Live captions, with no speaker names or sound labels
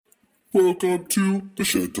Welcome to the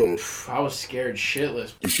Shed Talk. I was scared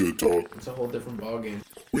shitless. The Shed Talk. It's a whole different ballgame.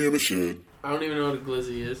 We in the shed, I don't even know what a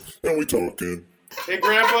glizzy is. and we talking. Hey,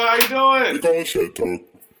 Grandpa, how you doing? We call it Shed Talk.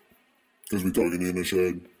 Because we talking in the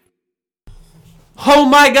shed. Oh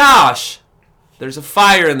my gosh! There's a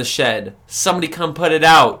fire in the shed. Somebody come put it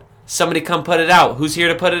out. Somebody come put it out. Who's here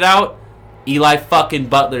to put it out? Eli fucking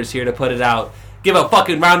Butler's here to put it out. Give a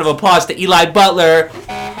fucking round of applause to Eli Butler.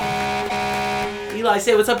 Eli,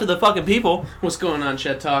 say what's up to the fucking people. What's going on,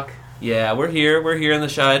 Shed Talk? Yeah, we're here. We're here in the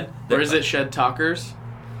shed. Or is it Shed Talkers?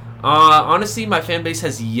 Honestly, my fan base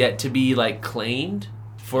has yet to be, claimed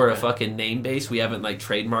for a fucking name base. We haven't,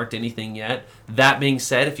 trademarked anything yet. That being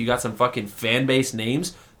said, if you got some fucking fan base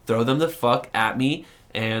names, throw them the fuck at me,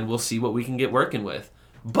 and we'll see what we can get working with.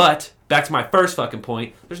 But, back to my first fucking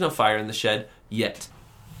point, there's no fire in the shed yet.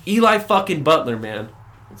 Eli fucking Butler, man.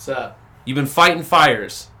 What's up? You've been fighting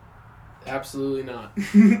fires. Absolutely not.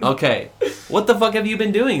 Okay. What the fuck have you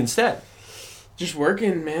been doing instead? Just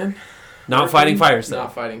working, man. Not fighting fires, though.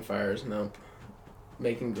 Not fighting fires, nope.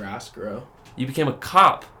 Making grass grow. You became a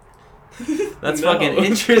cop. That's No. fucking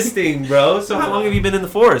interesting, bro. So how long have you been in the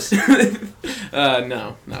force?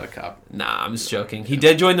 No, not a cop. Nah, I'm just joking. He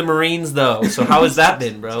did join the Marines, though. So how has that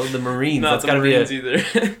been, bro? The Marines. Not That's the gotta Marines be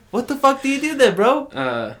either. What the fuck do you do then, bro?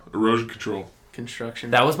 Erosion control.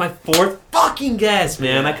 Construction. That was my fourth fucking guess,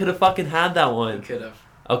 man. Yeah. I could have fucking had that one. Could have.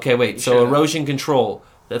 Okay, wait. You So should've. erosion control.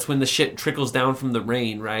 That's when the shit trickles down from the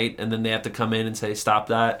rain, right? And then they have to come in and say, "Stop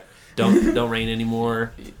that! Don't rain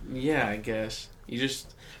anymore." Yeah, I guess. You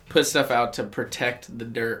just put stuff out to protect the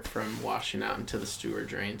dirt from washing out into the sewer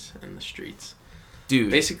drains and the streets.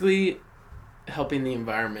 Dude, Basically, helping the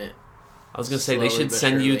environment. I was gonna say they slowly should but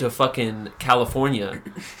send you surely. to fucking California,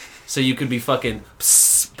 so you could be fucking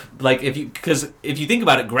because if you think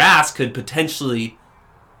about it, grass could potentially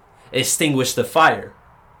extinguish the fire.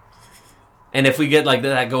 And if we get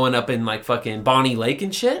that going up in fucking Bonnie Lake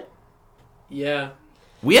and shit, Yeah.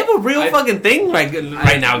 we have a real fucking thing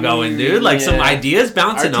right now going, dude. Some yeah. ideas Our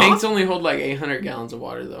bouncing tanks off. only hold 800 gallons of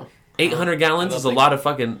water, though. 800 I gallons don't is a think- lot of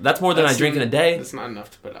fucking. That's more than I drink in a day. That's not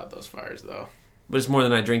enough to put out those fires, though. But it's more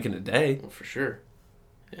than I drink in a day. Well, for sure.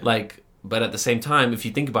 But at the same time, if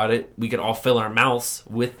you think about it, we could all fill our mouths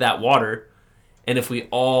with that water, and if we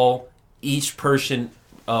all, each person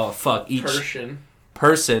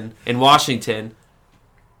in Washington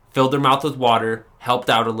filled their mouth with water,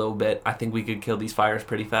 helped out a little bit, I think we could kill these fires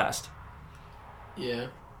pretty fast. Yeah.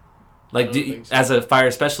 I don't think so. As a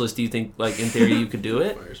fire specialist, do you think, in theory, you could do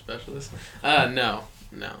it? Fire specialist? No.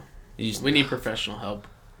 You just, We need professional help.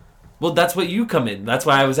 well, that's what you come in. That's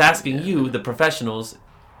why I was asking you, the professionals.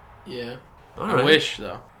 Yeah. All I right. wish,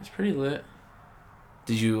 though. It's pretty lit.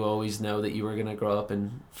 Did you always know that you were going to grow up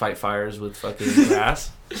and fight fires with fucking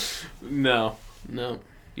grass? No.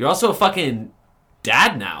 You're also a fucking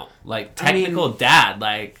dad now. Technical dad.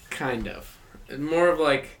 Kind of. More of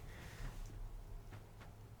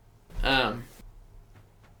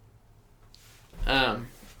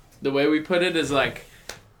the way we put it is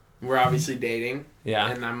we're obviously dating. Yeah.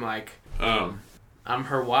 And I'm I'm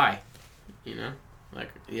her why. You know?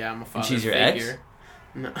 I'm a father she's your figure.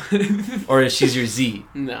 No. Or she's your Z?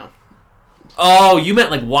 No. Oh, you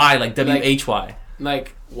meant Y, WHY.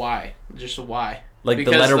 Why? Just a why. The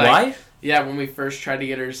Because, letter Y? Yeah, when we first tried to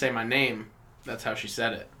get her to say my name, that's how she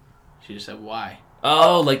said it. She just said why.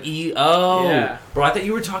 Oh, E. Oh. Yeah. Bro, I thought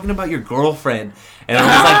you were talking about your girlfriend. And I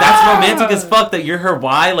was that's romantic as fuck that you're her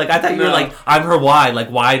Y. I thought you were I'm her Y.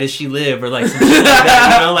 Why does she live? Or some shit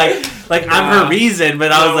like that. I'm her reason.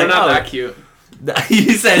 But I was we're not oh. that cute.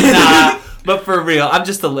 You said nah. But for real, I'm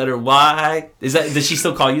just the letter Y. Does she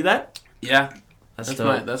still call you that? Yeah. That's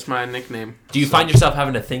That's my nickname. Do you find yourself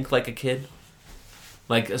having to think like a kid?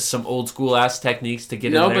 Some old school ass techniques to get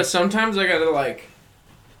in there? No, but sometimes I gotta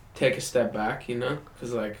take a step back, you know?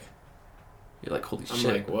 Because You're holy I'm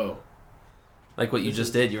shit. whoa. What you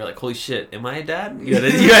just did. You were holy shit, am I a dad? You had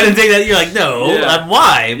to take that. You're no, Yeah. I'm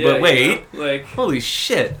why? Yeah, But wait. you know? Holy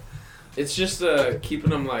shit. It's just keeping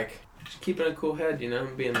them just keeping a cool head, you know,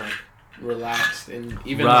 and being relaxed, and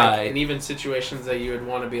even Right. in even situations that you would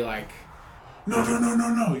want to be No.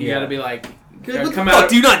 you gotta be you What gotta the come fuck? at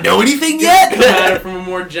Do you not know anything come yet? at it from a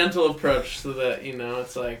more gentle approach, so that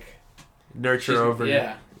it's Nurture over.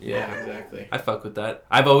 yeah, exactly. I fuck with that.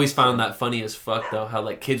 I've always found that funny as fuck though. How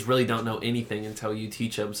kids really don't know anything until you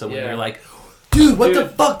teach them. So when Yeah. you're dude, what the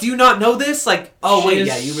Dude. fuck? Do you not know this? Oh She wait, is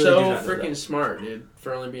yeah, you really so do not know freaking that. smart, dude,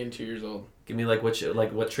 for only being 2 years old. Give me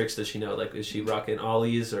what tricks does she know? Is she rocking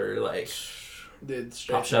ollies or Dude, Pop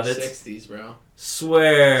straight shove from it? 60s, bro.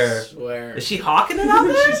 Swear. Swear. Is she hawking it out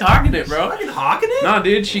there? She's hawking it, bro. Fucking hawking it? No,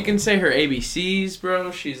 dude, she can say her ABCs, bro.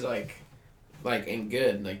 She's like and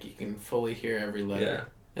good. Like you can fully hear every letter. Yeah.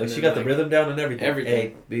 And Like she then, got the rhythm down and everything.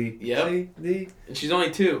 everything. A, B, Yep. C, D. And she's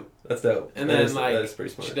only 2. That's dope. And That then is- like that is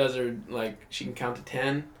pretty smart. she does her she can count to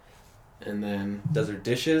 10, and then does her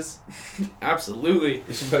dishes. absolutely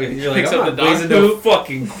She fucking, you're like, Picks I'm up not the dog raising no poop.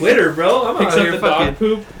 fucking quitter, bro. I'm picks out up here the fucking dog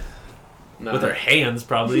poop. No. with her hands,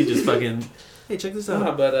 probably just fucking. Hey, check this out.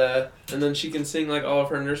 No, but and then she can sing like all of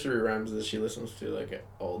her nursery rhymes that she listens to like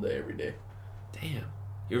all day, every day. Damn.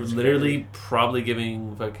 You're literally probably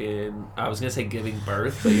giving fucking. I was gonna say giving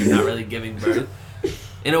birth, but you're not really giving birth.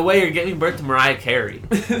 In a way, you're giving birth to Mariah Carey,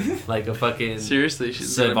 like a fucking Seriously,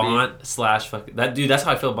 she's gonna savant slash fucking that dude. That's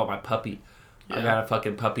how I feel about my puppy. I Yeah. got a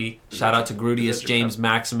fucking puppy. Shout out to Is Grudius that your James pup?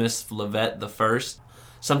 Maximus Levette the First.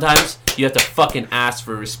 Sometimes you have to fucking ask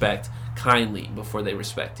for respect kindly before they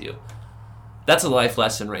respect you. That's a life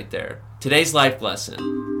lesson right there. Today's life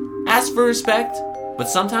lesson: ask for respect, but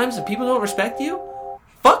sometimes if people don't respect you,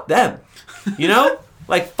 fuck them. You know,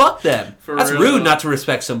 like fuck them. For That's real, rude though. not to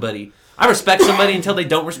respect somebody. I respect somebody until they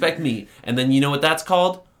don't respect me, and then you know what that's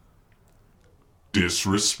called?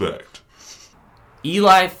 Disrespect.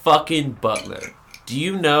 Eli fucking Butler. Do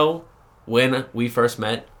you know when we first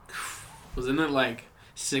met? Wasn't it like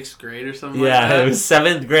 6th grade or something? Yeah, like that? it was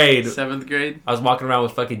 7th grade. 7th grade. I was walking around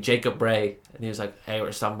with fucking Jacob Bray, and he was like, "Hey,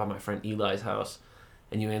 we're stopping by my friend Eli's house,"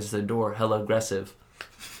 and you answered the door, hella aggressive.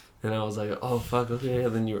 And I was like, "Oh fuck, okay."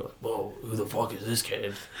 And then you were like, "Whoa, who the fuck is this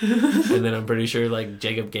kid?" And then I'm pretty sure like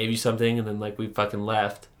Jacob gave you something, and then like we fucking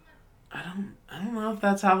left. I don't know if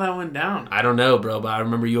that's how that went down. I don't know, bro, but I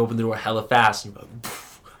remember you opened the door hella fast, and you were like,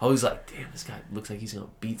 "Poof." I was like, "Damn, this guy looks like he's gonna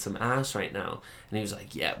beat some ass right now." And he was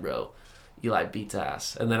like, "Yeah, bro, Eli beats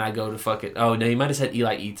ass." And then I go to fucking, oh no, you might have said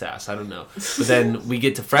Eli eats ass, I don't know. But then we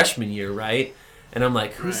get to freshman year, right? And I'm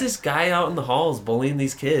like, who's Right. this guy out in the halls bullying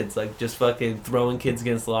these kids? Like, just fucking throwing kids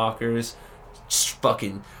against lockers, just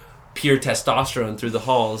fucking pure testosterone through the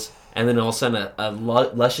halls. And then all of a sudden, a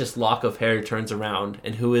luscious lock of hair turns around,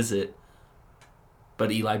 and who is it?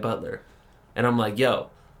 But Eli Butler. And I'm like, yo,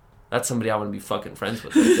 that's somebody I want to be fucking friends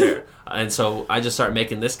with right there. And so I just start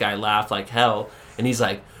making this guy laugh like hell. And he's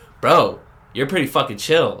like, bro, you're pretty fucking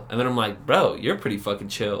chill. And then I'm like, bro, you're pretty fucking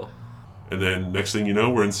chill. And then next thing you know,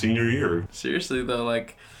 we're in senior year. Seriously though,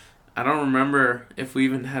 like I don't remember if we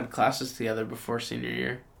even had classes together before senior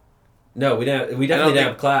year. No, we definitely didn't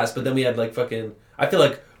have class, but then we had like fucking, I feel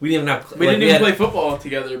like we didn't even have, We like, didn't even play football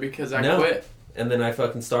together because I No. quit. And then I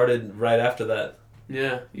fucking started right after that.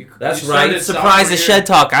 Yeah, That's you right. started Surprise sophomore the year. Shed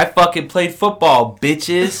Talk. I fucking played football,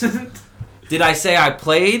 bitches. Did I say I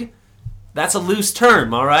played? That's a loose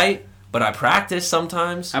term, all right? But I practice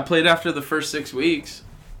sometimes. I played after the first 6 weeks.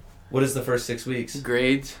 What is the first 6 weeks?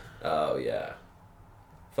 Grades. Oh, yeah.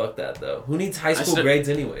 Fuck that, though. Who needs high school said- grades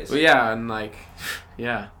anyways? Well, yeah, and like,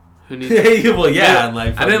 yeah, who needs? Well, yeah. And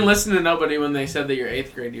like, I didn't listen to nobody when they said that your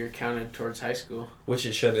 8th grade year counted towards high school. Which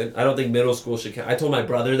it shouldn't. I don't think middle school should count. I told my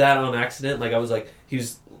brother that on accident. Like, I was like, he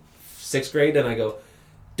was 6th grade, and I go,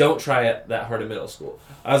 don't try it that hard in middle school.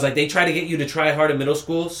 I was like, they try to get you to try hard in middle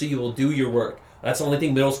school so you will do your work. That's the only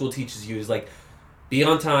thing middle school teaches you is like, be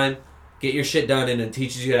on time, get your shit done, and it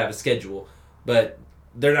teaches you to have a schedule. But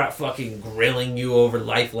they're not fucking grilling you over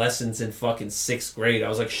life lessons in fucking 6th grade. I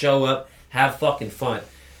was like, show up, have fucking fun.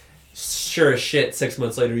 Sure as shit, 6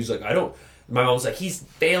 months later, he's like, my mom was like, he's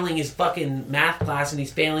failing his fucking math class and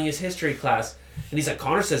he's failing his history class. And he's like,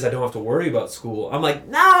 Connor says I don't have to worry about school. I'm like,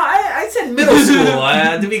 no, I said middle school,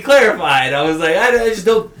 to be clarified. I was like, I just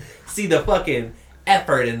don't see the fucking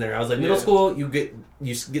effort in there. I was like, middle Yeah. school, you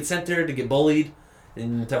get sent there to get bullied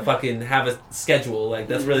and to fucking have a schedule. Like,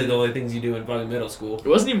 that's really the only things you do in fucking middle school. It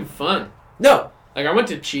wasn't even fun. No. Like I went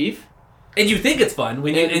to Chief. And you think it's fun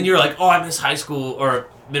when and you're like, oh, I miss high school or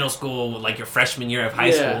middle school, like your freshman year of high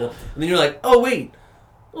Yeah. school. And then you're like, oh, wait,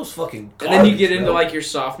 those fucking And then you garbage, get into bro. like your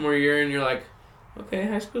sophomore year, and you're like, okay,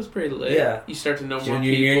 high school's pretty lit. Yeah. You start to know more Junior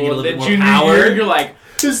people. year, you get a little Then bit more junior power. year, you're like,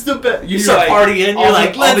 This is the best. You you're start like, partying. all You're the-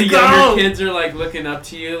 like, all the let's younger go. kids are like looking up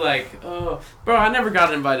to you, like, oh, bro, I never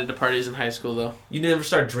got invited to parties in high school though. You never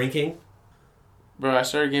start drinking? Bro, I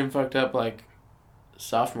started getting fucked up like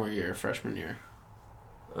sophomore year, freshman year.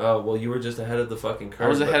 Oh, well, you were just ahead of the fucking curve. I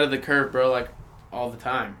was but- ahead of the curve, bro, like all the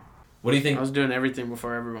time. What do you think? I was doing everything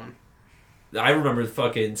before everyone. I remember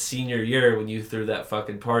fucking senior year when you threw that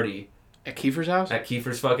fucking party At Kiefer's house? at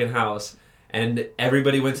Kiefer's fucking house, and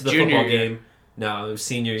everybody went to the Junior football year. game. No, it was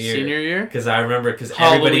senior year. Senior year? Because I remember, because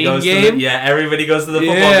Halloween everybody goes game? to the, everybody goes to the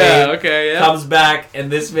football Yeah, game. okay, yeah. Comes back, and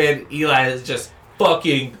this man Eli is just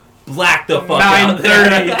fucking blacked the fuck out.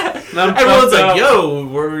 9:30. I'm Everyone's fucked like, up. "Yo,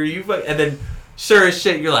 were you?" And then, sure as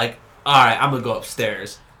shit, you're like, "All right, I'm gonna go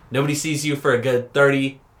upstairs." Nobody sees you for a good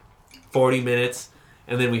 30, 40 minutes,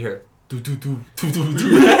 and then we hear,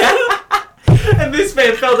 And this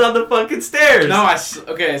man fell down the fucking stairs. No,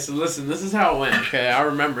 okay, so listen, this is how it went. Okay, I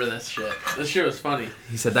remember this shit. This shit was funny.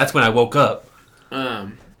 He said, that's when I woke up. I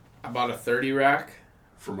bought a 30 rack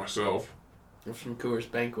For myself. from Coors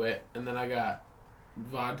Banquet, and then I got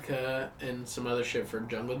vodka and some other shit for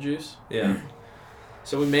Jungle Juice. Yeah.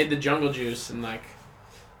 So we made the Jungle Juice, and like,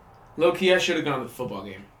 low key, I should have gone to the football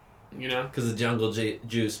game. You know? Because the jungle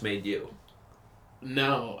juice made you.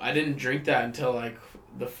 No, I didn't drink that until like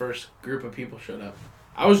the first group of people showed up.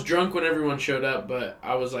 I was drunk when everyone showed up, but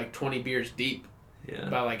I was like 20 beers deep. Yeah.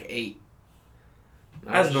 About like 8.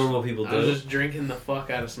 As normal people do. I was just drinking the fuck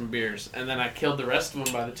out of some beers, and then I killed the rest of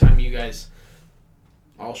them by the time you guys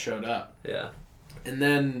all showed up. Yeah. And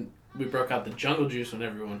then we broke out the Jungle Juice when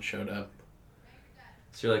everyone showed up.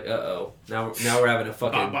 So you're like, uh-oh. Now we're having a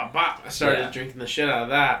fucking... Bop, bop, bop. I started drinking the shit out of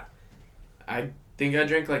that. I think I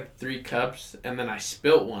drank like 3 cups, and then I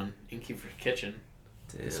spilt one in Kiefer's kitchen.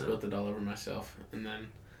 Damn. I spilled it all over myself. And then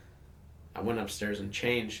I went upstairs and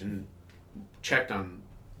changed and checked on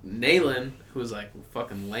Nayland, who was like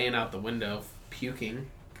fucking laying out the window, puking,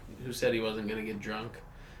 who said he wasn't going to get drunk.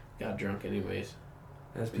 Got drunk anyways.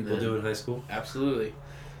 As people do in high school. Absolutely.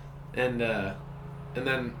 And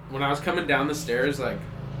then when I was coming down the stairs, like,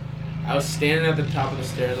 I was standing at the top of the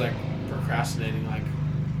stairs, like, procrastinating, like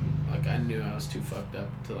I knew I was too fucked up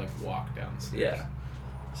to, like, walk down the stairs. Yeah.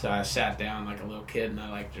 So I sat down like a little kid, and I,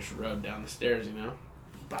 like, just rode down the stairs, you know?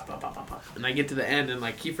 Bop, bop, bop, bop, bop. And I get to the end, and,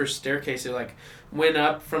 like, Kiefer's staircase, it, like, went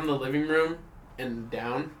up from the living room and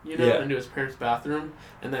down, you know, into his parents' bathroom,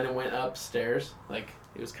 and then it went upstairs. Like,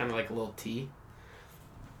 it was kind of like a little T.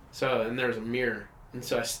 So, and there was a mirror. And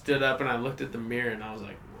so I stood up, and I looked at the mirror, and I was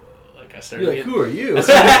like, whoa. Like, I started You're like, who are you? I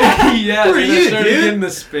started, yeah, Who are and you, I started dude? getting the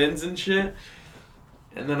spins and shit.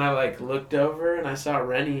 And then I, like, looked over, and I saw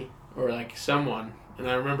Rennie, or, like, someone. And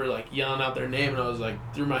I remember, like, yelling out their name, and I was, like,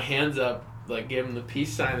 threw my hands up, like, gave them the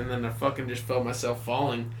peace sign, and then I fucking just felt myself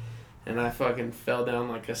falling. And I fucking fell down,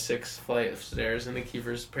 like, a 6th flight of stairs into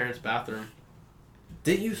Kiefer's parents' bathroom.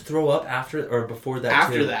 Didn't you throw up after or before that,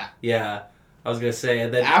 After too? that. Yeah. I was going to say,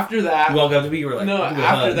 and then... After that... You walked up to me, you were like... No, "I'm gonna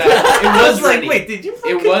after hug." that... It I was was like, Rennie. wait, did you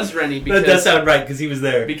fucking... It was Rennie because... That does sound right, because he was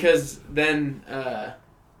there. Because then,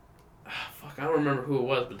 I don't remember who it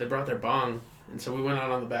was, but they brought their bong, and so we went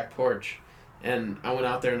out on the back porch, and I went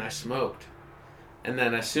out there and I smoked, and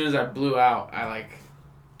then as soon as I blew out, I, like,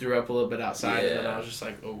 threw up a little bit outside, and then I was just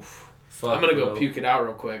like, oof. Fuck, I'm gonna go bro. puke it out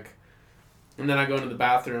real quick. And then I go into the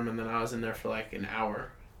bathroom, and then I was in there for, like, an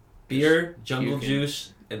hour. Beer, jungle puking.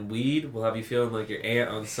 juice, and weed will have you feeling like your aunt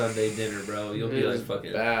on Sunday dinner, bro. You'll be It like was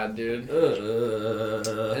fucking... bad, dude.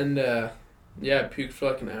 And, yeah, I puked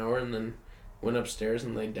for, like, an hour, and then went upstairs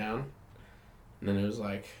and laid down. And then it was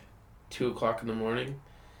like 2 o'clock in the morning.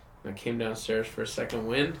 And I came downstairs for a second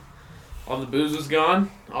wind. All the booze was gone.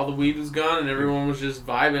 All the weed was gone. And everyone was just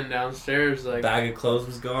vibing downstairs. Like, Bag of clothes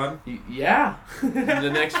was gone? Yeah. And the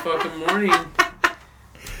next fucking morning,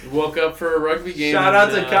 woke up for a rugby game. Shout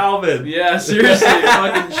out to Calvin. Yeah, seriously.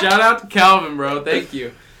 Fucking shout out to Calvin, bro. Thank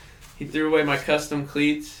you. He threw away my custom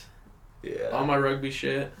cleats. Yeah. All my rugby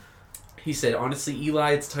shit. He said, honestly,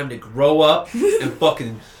 Eli, it's time to grow up and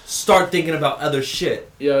fucking start thinking about other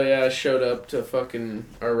shit. Yo, yeah, I showed up to fucking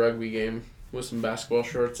our rugby game with some basketball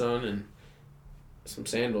shorts on and some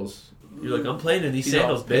sandals. You're like, I'm playing in these He's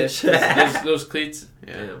sandals, all pissed. bitch. those cleats.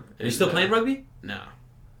 Yeah. Damn. Are you still playing rugby? No.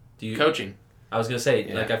 Do you? Coaching. I was gonna say,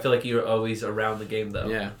 Yeah. like, I feel like you're always around the game, though.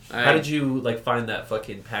 Yeah. How did you, like, find that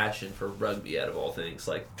fucking passion for rugby out of all things?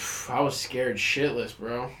 Like, I was scared shitless,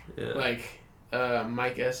 bro. yeah. Like,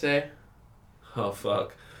 Mike Essay. Oh,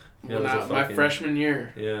 fuck. Yeah, When it was a my fucking- freshman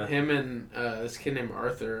year, Yeah. him and this kid named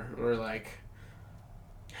Arthur were, like,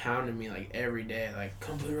 hounding me, like, every day. Like,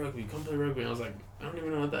 come play rugby, come play rugby. And I was like, I don't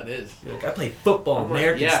even know what that is. You're like, I play football, I'm like,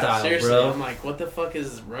 American yeah, style, seriously. bro. I'm like, what the fuck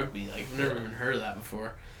is rugby? Like, I've never even heard of that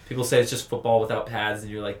before. People say it's just football without pads,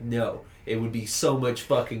 and you're like, no. It would be so much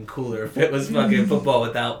fucking cooler if it was fucking football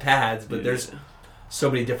without pads, but there's so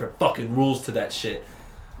many different fucking rules to that shit.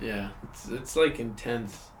 Yeah, it's like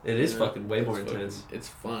intense. It is you know? fucking way more It's intense. fucking- it's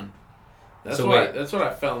fun. That's So why. wait. That's what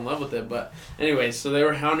I fell in love with it. But anyway, so they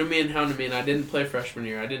were hounding me, and I didn't play freshman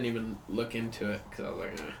year. I didn't even look into it because I was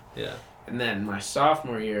like, eh. Yeah. And then my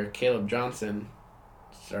sophomore year, Caleb Johnson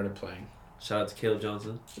started playing. Shout out to Caleb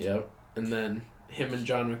Johnson. Yep. And then him and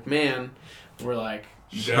John McMahon were like,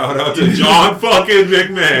 Shout out to John fucking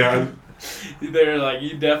McMahon. they were like,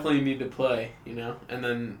 you definitely need to play, you know. And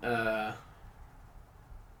then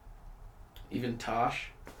even Tosh.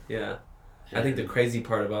 Yeah. I think the crazy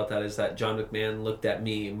part about that is that John McMahon looked at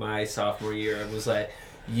me my sophomore year and was like,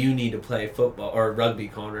 you need to play football or rugby,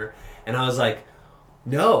 Connor. And I was like,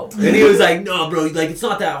 no. And he was like, no, bro, like, it's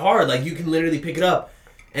not that hard. Like, you can literally pick it up.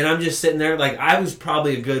 And I'm just sitting there, like, I was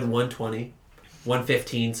probably a good 120,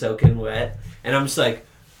 115 soaking wet. And I'm just like,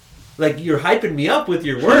 you're hyping me up with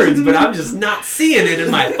your words, but I'm just not seeing it in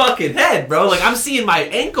my fucking head, bro. Like, I'm seeing my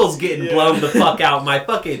ankles getting blown the fuck out, my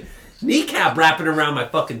fucking kneecap wrapping around my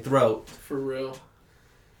fucking throat. For real.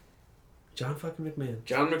 John fucking McMahon.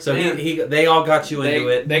 John McMahon. So they all got you into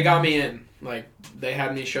it. They got me in. Like, they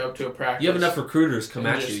had me show up to a practice. You have enough recruiters come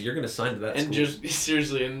and at just, you. You're going to sign to that and school. just,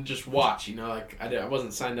 seriously, and just watch, you know, like, I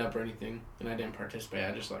wasn't signed up or anything, and I didn't participate.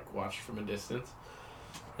 I just, like, watched from a distance.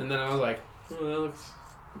 And then I was like, oh, that looks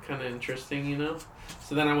kind of interesting, you know?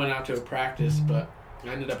 So then I went out to a practice, but I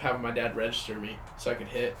ended up having my dad register me so I could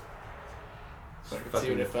hit. So I could see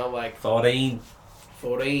what it felt like. 14.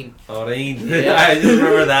 Yeah. I just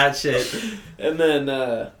remember that shit. And then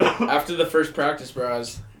after the first practice, bro,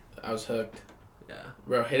 I was hooked. Yeah.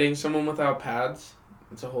 Bro, hitting someone without pads,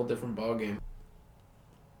 it's a whole different ballgame.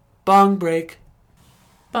 Bong break.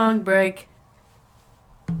 Bong break.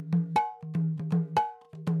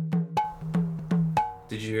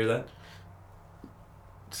 Did you hear that?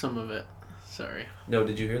 Some of it. Sorry. No,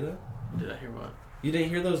 did you hear that? Did I hear what? You didn't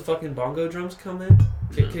hear those fucking bongo drums come in?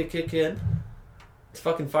 Kick in? It's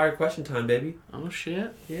fucking fire question time, baby. Oh,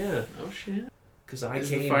 shit. Yeah. Oh, shit. Because I Is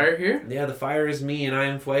came... the fire here? Yeah, the fire is me and I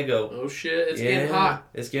am fuego. Oh, shit. It's getting hot.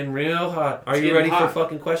 It's getting real hot. Are It's you ready getting for hot.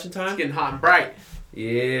 fucking question time? It's getting hot and bright.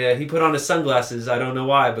 Yeah, he put on his sunglasses. I don't know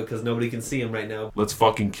why, because nobody can see him right now. Let's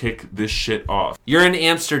fucking kick this shit off. You're in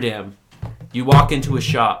Amsterdam. You walk into a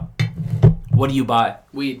shop. What do you buy?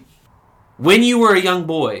 Weed. When you were a young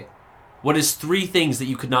boy, what is 3 things that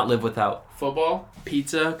you could not live without? Football.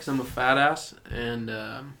 Pizza, because I'm a fat ass. And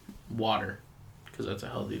water, because that's a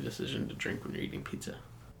healthy decision to drink when you're eating pizza.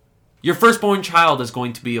 Your firstborn child is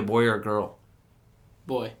going to be a boy or a girl.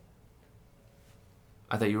 Boy.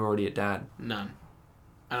 I thought you were already a dad. None.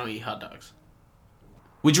 I don't eat hot dogs.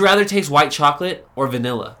 Would you rather taste white chocolate or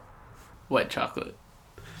vanilla? White chocolate.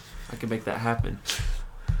 I could make that happen.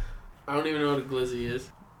 I don't even know what a glizzy is.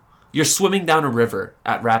 You're swimming down a river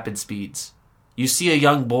at rapid speeds. You see a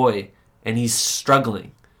young boy, and he's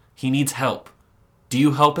struggling. He needs help. Do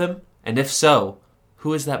you help him? And if so,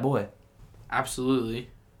 who is that boy? Absolutely.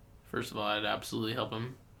 First of all, I'd absolutely help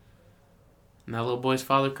him. And that little boy's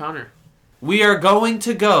father, Connor. We are going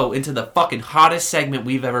to go into the fucking hottest segment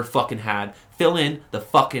we've ever fucking had. Fill in the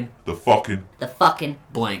fucking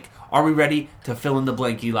blank. Are we ready to fill in the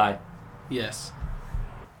blank, Eli? Yes.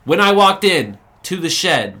 When I walked in to the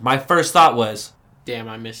shed, my first thought was, Damn,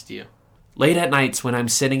 I missed you. late at nights when I'm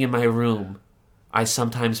sitting in my room, I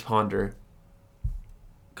sometimes ponder.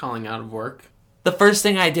 Calling out of work. The first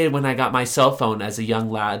thing I did when I got my cell phone as a young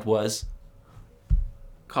lad was,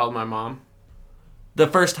 Called my mom. the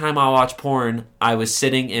first time I watched porn, I was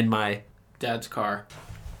sitting in my... Dad's car.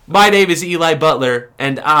 My name is Eli Butler,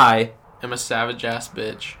 and I... I'm a savage ass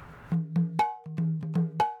bitch.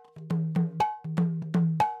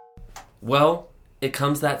 Well, it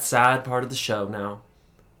comes that sad part of the show now,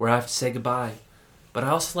 where I have to say goodbye. But I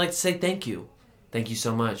also like to say thank you. Thank you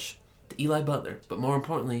so much to Eli Butler. But more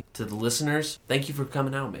importantly, to the listeners, thank you for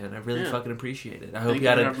coming out, man. I really fucking appreciate it. I hope Thank you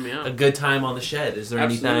had you for having me on. a good time on the shed. Is there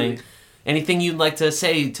Absolutely. anything you'd like to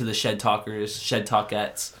say to the shed talkers, shed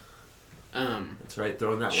talkettes? That's right,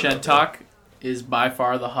 throwing that one Shed out there. Talk is by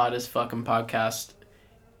far the hottest fucking podcast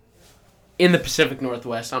in the Pacific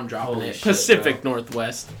Northwest. I'm dropping Holy it. shit, Pacific bro.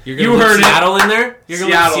 Northwest. You're gonna leave Seattle in there? You're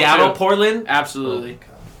going to Seattle, too. Portland? Absolutely.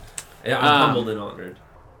 Yeah, I'm humbled and honored.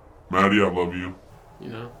 Maddie, I love you. You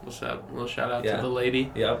know, little shout out Yeah. to the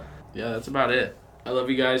lady. Yep. Yeah, that's about it. I love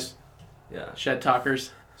you guys. Yeah. Shed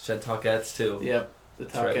Talkers. Shed talkettes too. Yep. The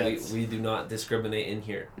That's right. Talkettes. We do not discriminate in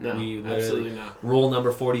here. No, we literally, absolutely not. Rule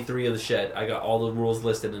number 43 of the shed. I got all the rules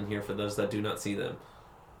listed in here for those that do not see them.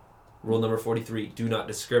 Rule number 43. Do not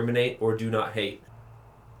discriminate or do not hate.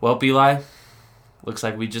 Well, Eli, looks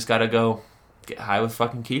like we just gotta go get high with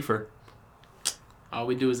fucking Kiefer. All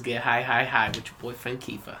we do is get high with your boyfriend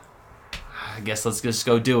Kiefer. I guess let's just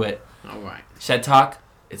go do it. All right. Shed Talk,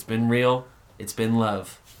 it's been real. It's been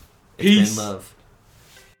love. It's Peace. been love.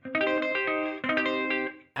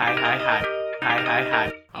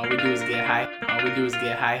 High. All we do is get high. All we do is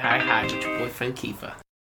get high with your boyfriend Kiefer.